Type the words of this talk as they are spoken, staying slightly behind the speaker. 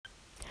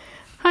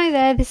Hi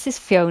there, this is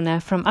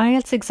Fiona from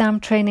IELTS Exam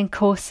Training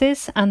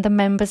Courses and the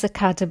Members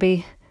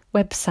Academy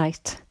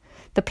website,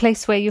 the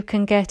place where you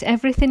can get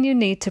everything you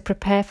need to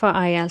prepare for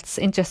IELTS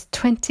in just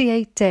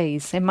 28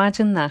 days.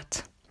 Imagine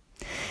that.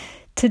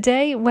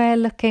 Today we're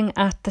looking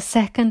at the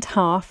second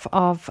half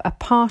of a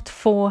part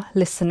 4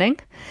 listening,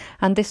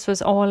 and this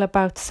was all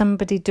about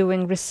somebody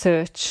doing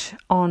research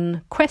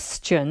on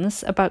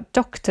questions about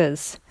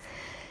doctors.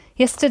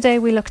 Yesterday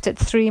we looked at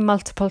 3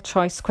 multiple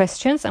choice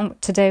questions, and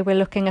today we're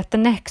looking at the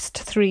next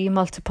 3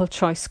 multiple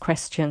choice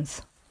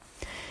questions.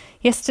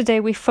 Yesterday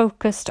we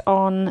focused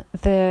on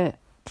the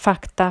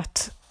fact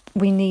that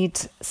we need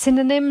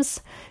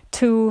synonyms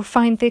to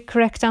find the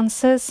correct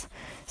answers.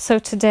 So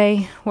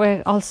today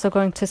we're also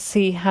going to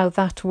see how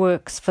that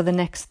works for the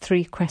next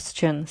 3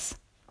 questions.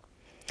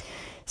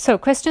 So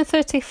question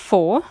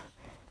 34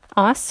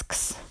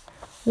 asks,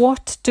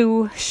 what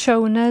do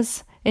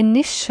Shona's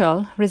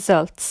initial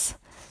results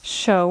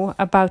show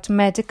about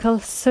medical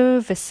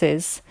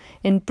services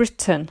in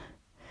Britain?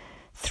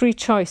 3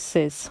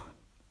 choices.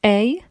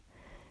 A.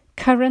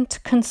 Current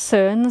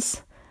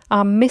concerns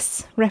are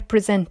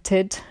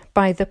misrepresented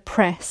by the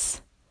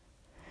press.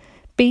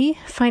 B.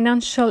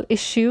 Financial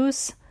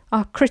issues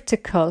are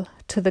critical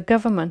to the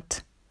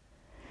government.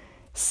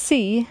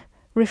 C.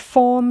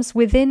 Reforms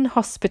within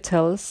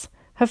hospitals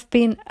have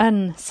been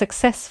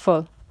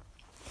unsuccessful.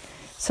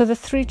 So the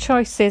 3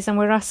 choices, and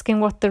we're asking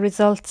what the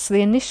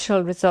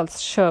initial results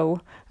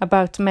show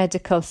about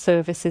medical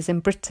services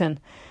in Britain.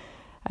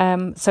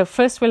 So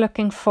first we're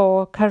looking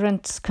for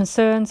current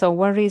concerns or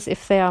worries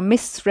if they are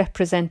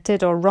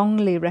misrepresented or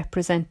wrongly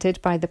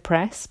represented by the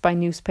press, by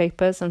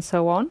newspapers and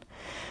so on.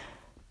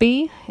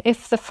 B,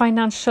 if the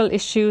financial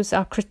issues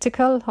are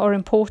critical or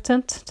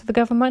important to the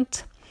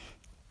government.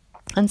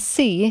 And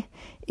C,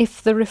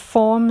 if the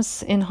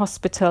reforms in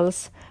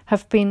hospitals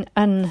have been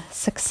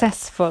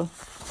unsuccessful.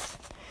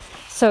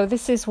 So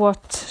this is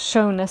what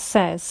Shona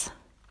says.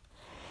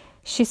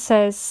 She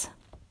says,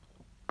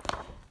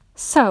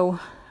 so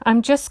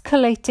I'm just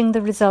collating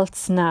the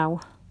results now.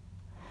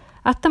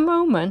 At the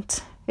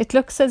moment, it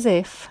looks as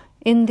if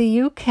in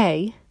the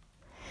UK,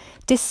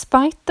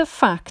 despite the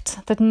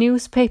fact that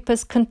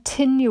newspapers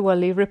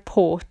continually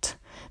report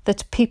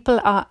that people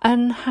are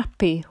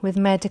unhappy with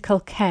medical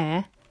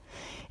care,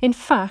 in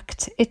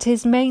fact, it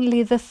is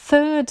mainly the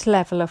 3rd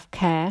level of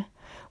care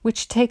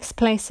which takes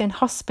place in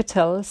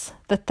hospitals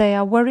that they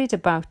are worried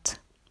about.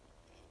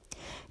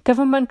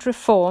 Government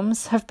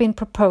reforms have been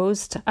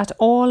proposed at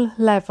all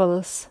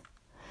levels,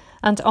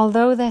 and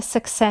although their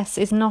success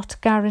is not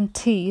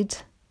guaranteed,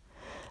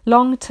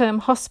 long-term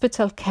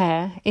hospital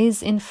care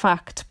is in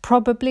fact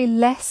probably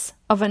less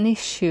of an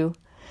issue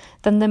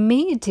than the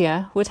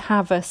media would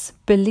have us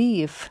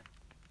believe.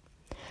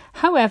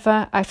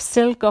 However, I've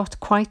still got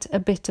quite a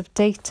bit of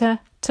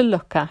data to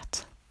look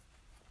at.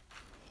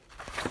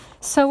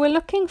 So we're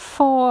looking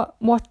for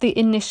what the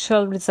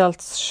initial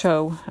results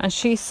show, and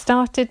she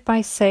started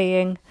by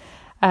saying,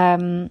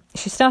 I'm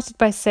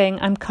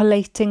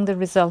collating the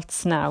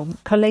results now.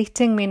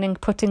 Collating meaning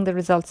putting the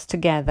results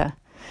together.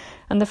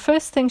 And the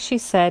first thing she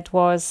said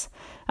was,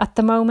 at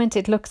the moment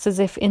it looks as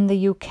if in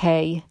the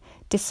UK,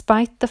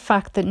 despite the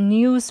fact that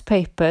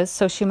newspapers,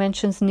 so she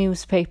mentions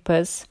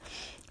newspapers,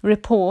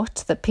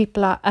 report that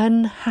people are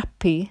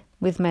unhappy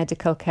with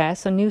medical care.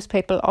 So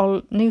newspapers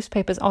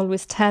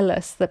always tell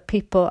us that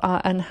people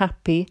are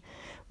unhappy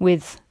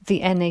with the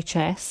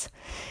NHS.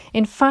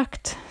 In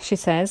fact, she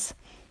says,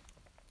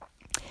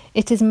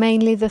 it is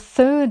mainly the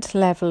 3rd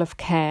level of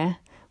care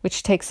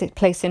which takes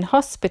place in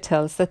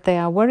hospitals that they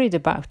are worried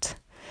about.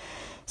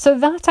 So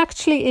that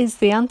actually is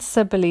the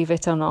answer, believe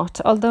it or not,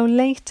 although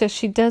later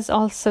she does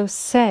also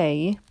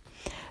say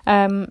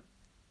that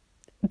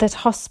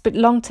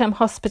long-term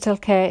hospital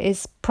care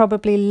is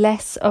probably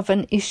less of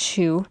an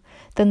issue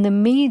than the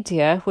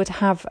media would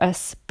have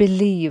us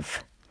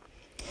believe.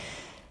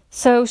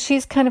 So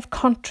she's kind of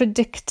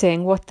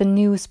contradicting what the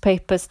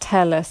newspapers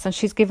tell us, and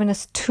she's given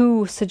us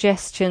 2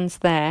 suggestions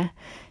there.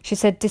 She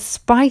said,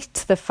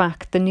 despite the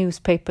fact the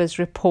newspapers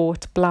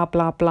report blah,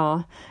 blah,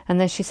 blah. And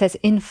then she says,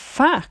 in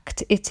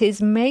fact, it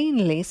is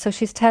mainly, so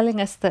she's telling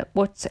us that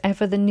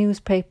whatever the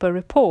newspaper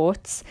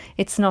reports,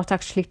 it's not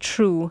actually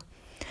true.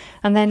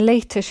 And then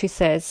later she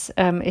says,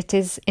 it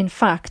is in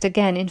fact,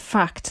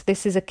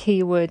 this is a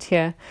key word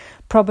here,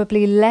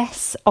 probably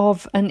less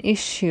of an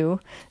issue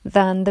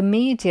than the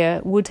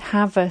media would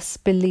have us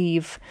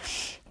believe.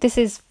 This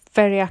is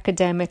very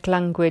academic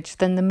language.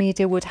 Than the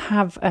media would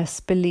have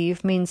us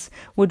believe means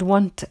would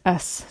want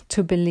us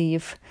to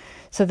believe.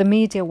 So the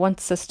media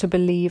wants us to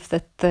believe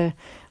that the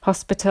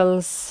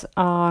hospitals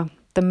are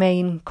the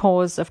main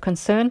cause of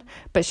concern,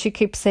 but she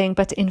keeps saying,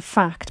 but in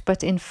fact,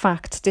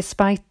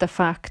 despite the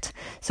fact.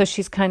 So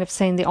she's kind of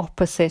saying the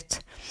opposite.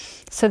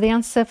 So the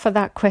answer for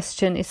that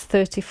question is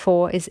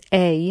 34 is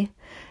A,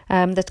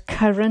 that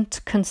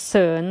current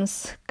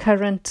concerns,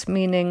 current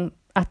meaning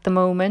at the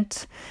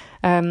moment,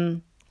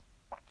 and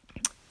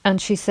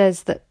she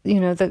says that,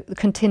 the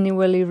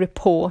continually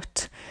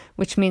report,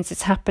 which means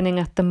it's happening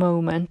at the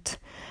moment,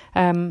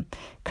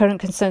 Current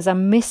concerns are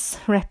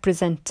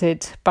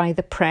misrepresented by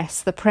the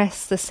press. The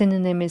press, the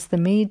synonym is the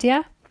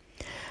media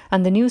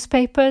and the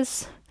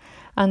newspapers,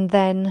 and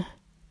then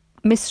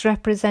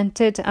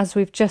misrepresented, as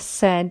we've just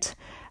said,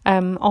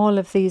 all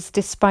of these,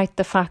 despite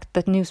the fact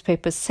that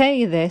newspapers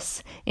say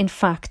this, in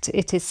fact,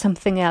 it is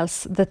something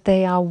else that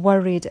they are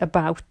worried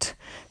about.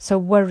 So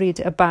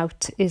worried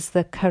about is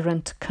the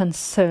current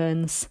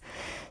concerns.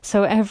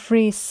 So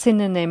every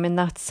synonym in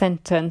that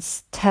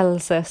sentence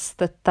tells us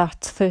that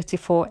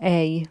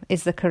 34A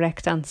is the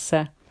correct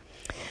answer.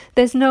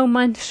 There's no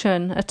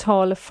mention at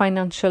all of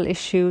financial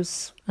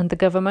issues and the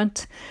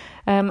government.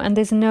 And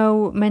there's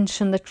no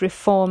mention that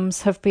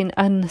reforms have been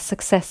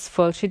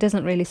unsuccessful. She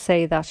doesn't really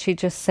say that. She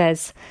just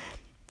says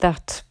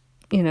that,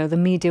 the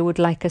media would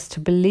like us to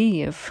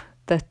believe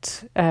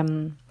that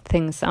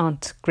things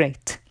aren't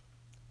great.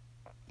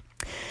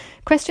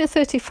 Question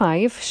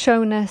 35,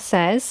 Shona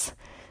says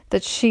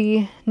that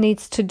Shona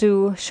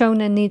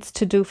needs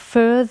to do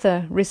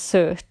further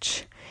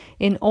research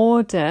in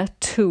order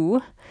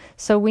to...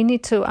 So we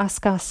need to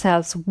ask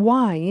ourselves,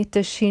 why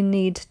does she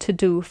need to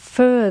do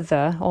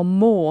further or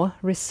more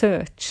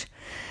research?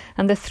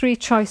 And the three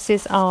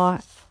choices are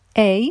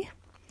A,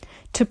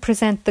 to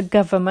present the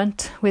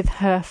government with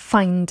her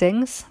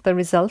findings, the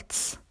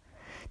results.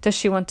 Does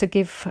she want to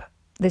give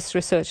this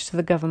research to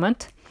the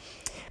government?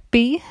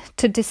 B,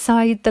 to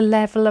decide the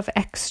level of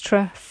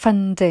extra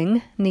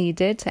funding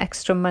needed,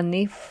 extra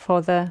money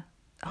for the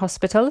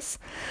hospitals.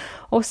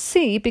 Or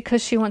C,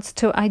 because she wants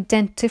to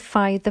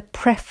identify the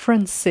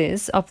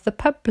preferences of the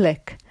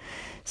public.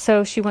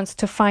 So she wants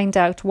to find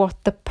out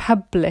what the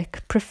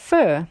public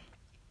prefer.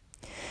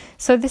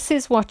 So this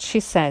is what she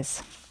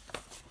says.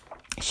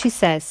 She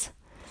says,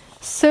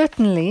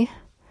 certainly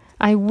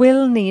I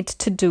will need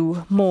to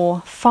do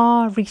more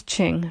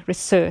far-reaching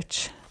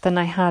research than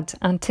I had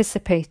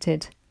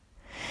anticipated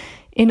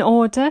in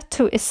order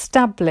to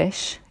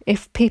establish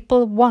if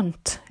people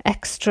want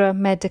extra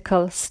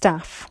medical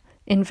staff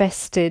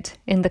invested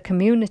in the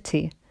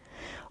community,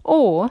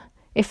 or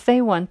if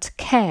they want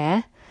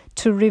care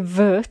to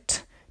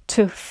revert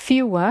to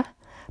fewer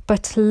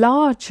but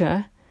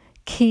larger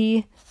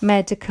key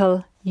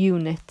medical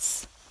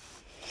units.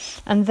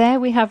 And there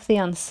we have the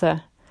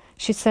answer.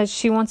 She says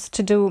she wants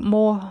to do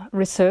more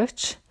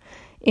research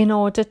in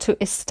order to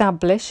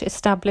establish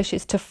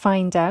is to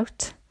find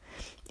out,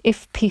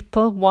 if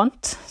people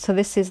want, so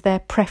this is their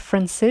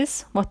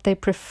preferences, what they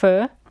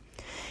prefer,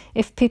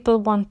 if people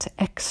want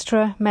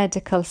extra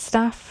medical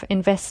staff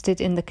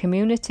invested in the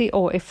community,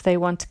 or if they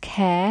want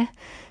care,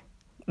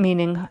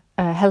 meaning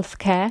health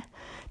care,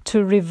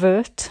 to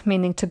revert,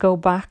 meaning to go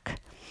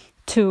back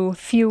to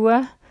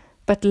fewer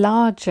but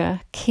larger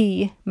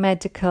key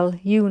medical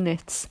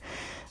units.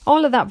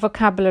 All of that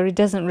vocabulary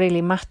doesn't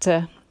really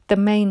matter. The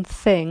main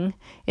thing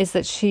is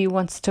that she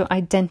wants to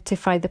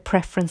identify the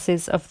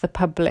preferences of the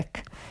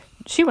public.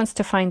 She wants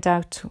to find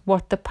out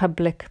what the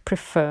public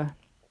prefer.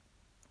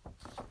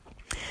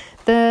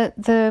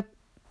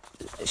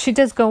 She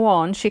does go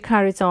on, she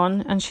carries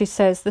on, and she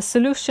says the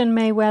solution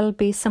may well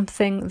be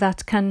something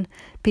that can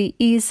be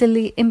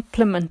easily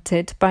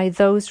implemented by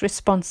those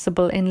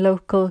responsible in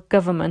local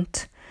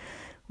government,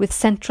 with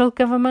central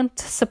government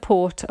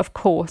support, of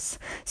course.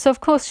 So,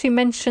 of course, she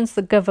mentions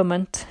the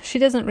government. She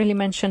doesn't really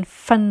mention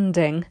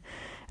funding.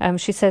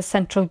 She says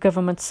central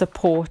government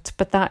support,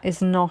 but that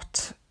is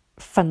not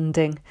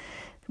funding.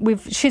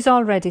 She's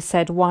already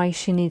said why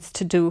she needs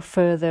to do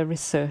further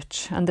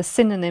research, and the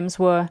synonyms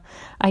were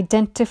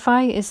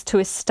identify is to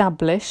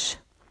establish,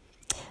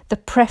 the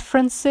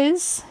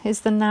preferences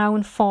is the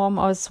noun form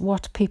as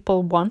what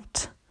people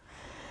want,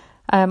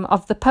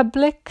 of the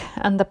public,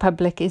 and the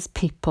public is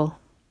people.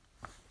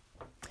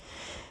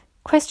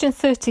 Question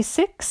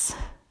 36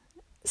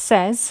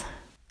 says,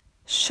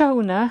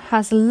 Shona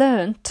has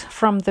learnt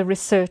from the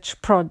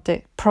research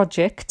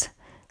project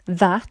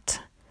that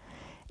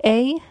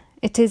A,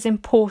 it is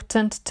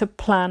important to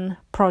plan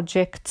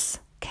projects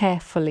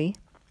carefully.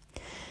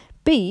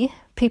 B,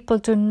 people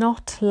do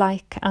not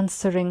like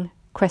answering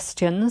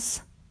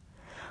questions.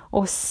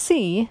 Or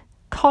C,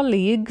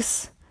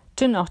 colleagues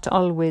do not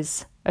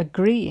always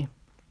agree.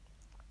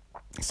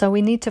 So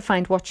we need to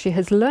find what she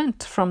has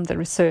learnt from the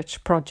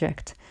research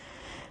project.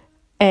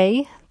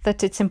 A,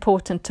 that it's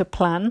important to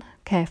plan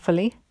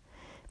carefully.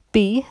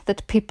 B,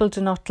 that people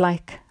do not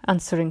like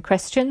answering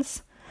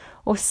questions.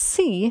 Or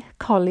C,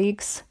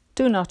 colleagues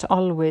do not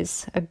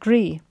always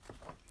agree.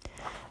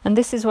 And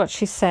this is what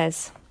she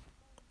says.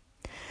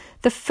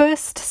 The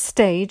first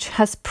stage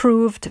has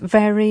proved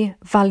very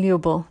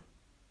valuable.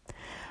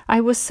 I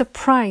was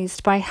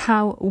surprised by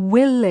how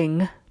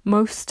willing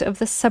most of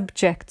the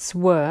subjects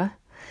were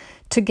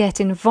to get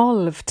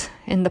involved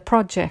in the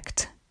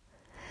project.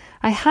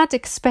 I had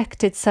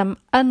expected some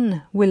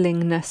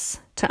unwillingness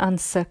to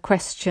answer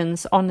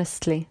questions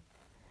honestly,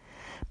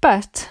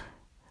 but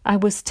I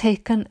was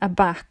taken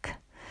aback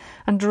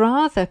and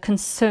rather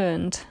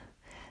concerned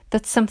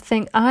that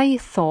something I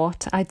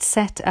thought I'd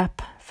set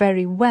up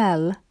very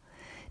well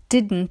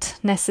didn't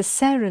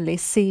necessarily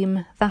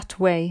seem that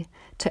way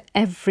to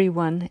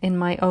everyone in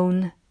my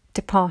own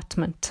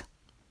department.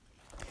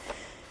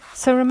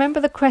 So remember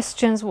the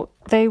questions,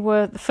 they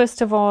were,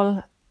 first of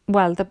all,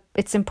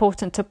 it's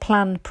important to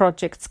plan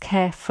projects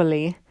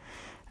carefully.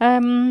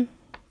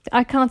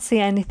 I can't see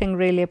anything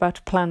really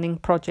about planning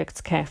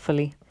projects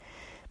carefully.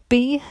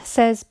 B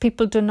says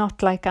people do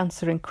not like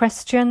answering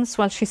questions.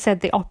 Well, she said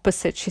the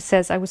opposite. She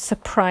says, I was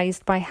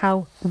surprised by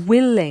how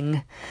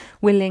willing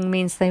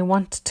means they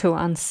want to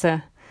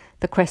answer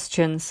the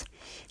questions.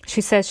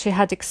 She says she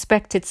had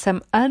expected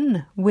some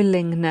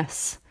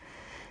unwillingness.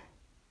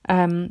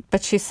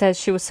 But she says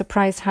she was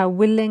surprised how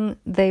willing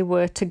they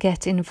were to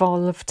get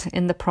involved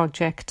in the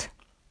project.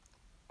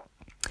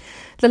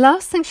 The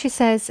last thing she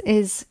says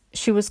is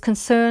she was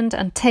concerned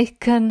and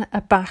taken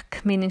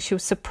aback, meaning she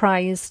was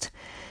surprised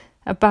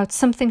about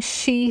something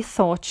she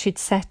thought she'd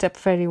set up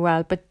very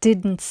well, but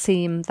didn't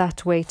seem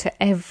that way to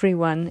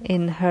everyone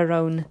in her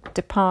own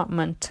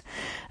department.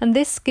 And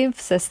this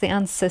gives us the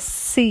answer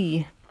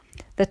C,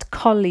 that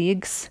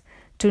colleagues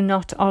do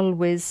not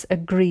always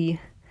agree.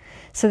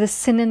 So the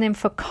synonym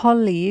for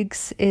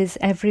colleagues is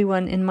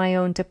everyone in my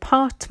own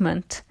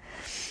department.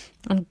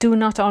 And do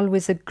not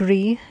always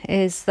agree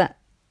is that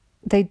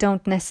they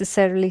don't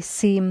necessarily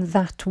seem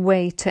that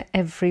way to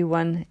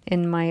everyone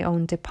in my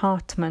own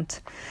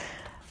department.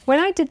 When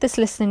I did this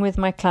listening with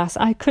my class,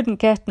 I couldn't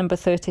get number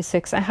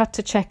 36. I had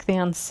to check the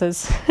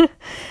answers.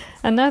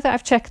 And now that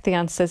I've checked the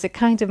answers, it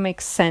kind of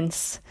makes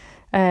sense.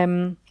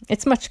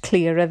 It's much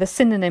clearer. The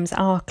synonyms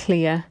are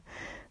clear.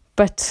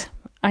 But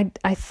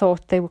I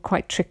thought they were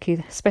quite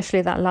tricky,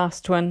 especially that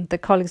last one. The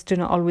colleagues do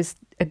not always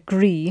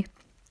agree.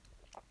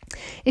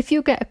 If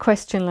you get a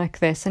question like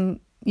this and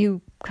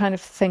you kind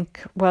of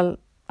think, well,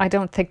 I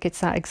don't think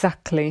it's that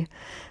exactly,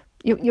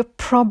 you're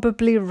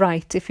probably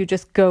right if you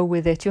just go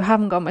with it. You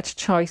haven't got much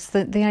choice.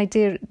 The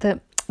idea that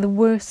the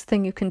worst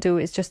thing you can do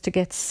is just to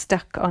get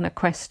stuck on a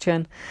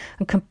question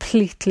and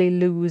completely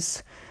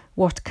lose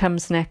what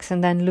comes next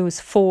and then lose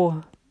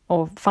 4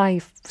 or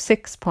 5,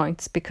 6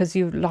 points because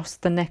you've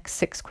lost the next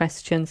 6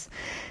 questions.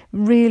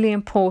 Really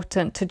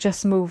important to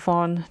just move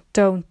on.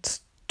 Don't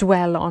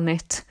dwell on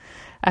it.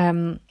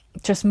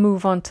 Just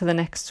move on to the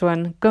next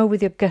one. Go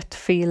with your gut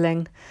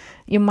feeling.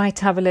 You might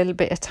have a little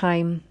bit of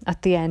time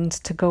at the end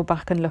to go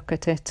back and look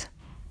at it.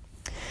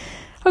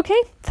 Okay,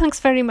 thanks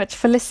very much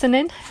for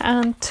listening.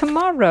 And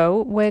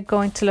tomorrow we're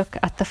going to look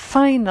at the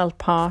final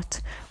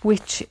part,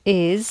 which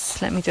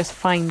is, let me just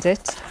find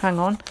it. Hang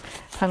on.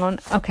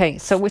 Okay,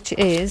 so which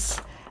is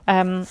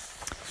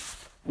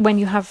when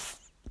you have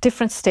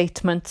different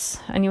statements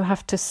and you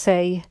have to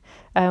say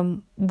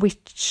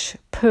which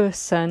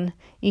person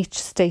each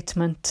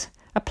statement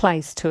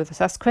applies to.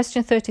 That's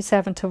question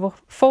 37 to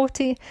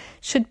 40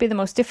 should be the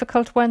most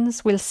difficult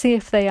ones. We'll see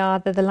if they are.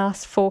 They're the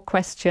last 4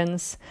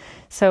 questions.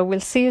 So we'll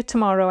see you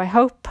tomorrow. I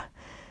hope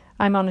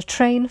I'm on a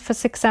train for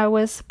 6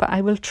 hours, but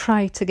I will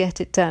try to get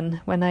it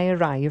done when I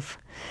arrive.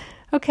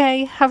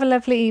 Okay, have a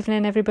lovely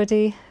evening,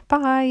 everybody.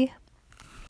 Bye.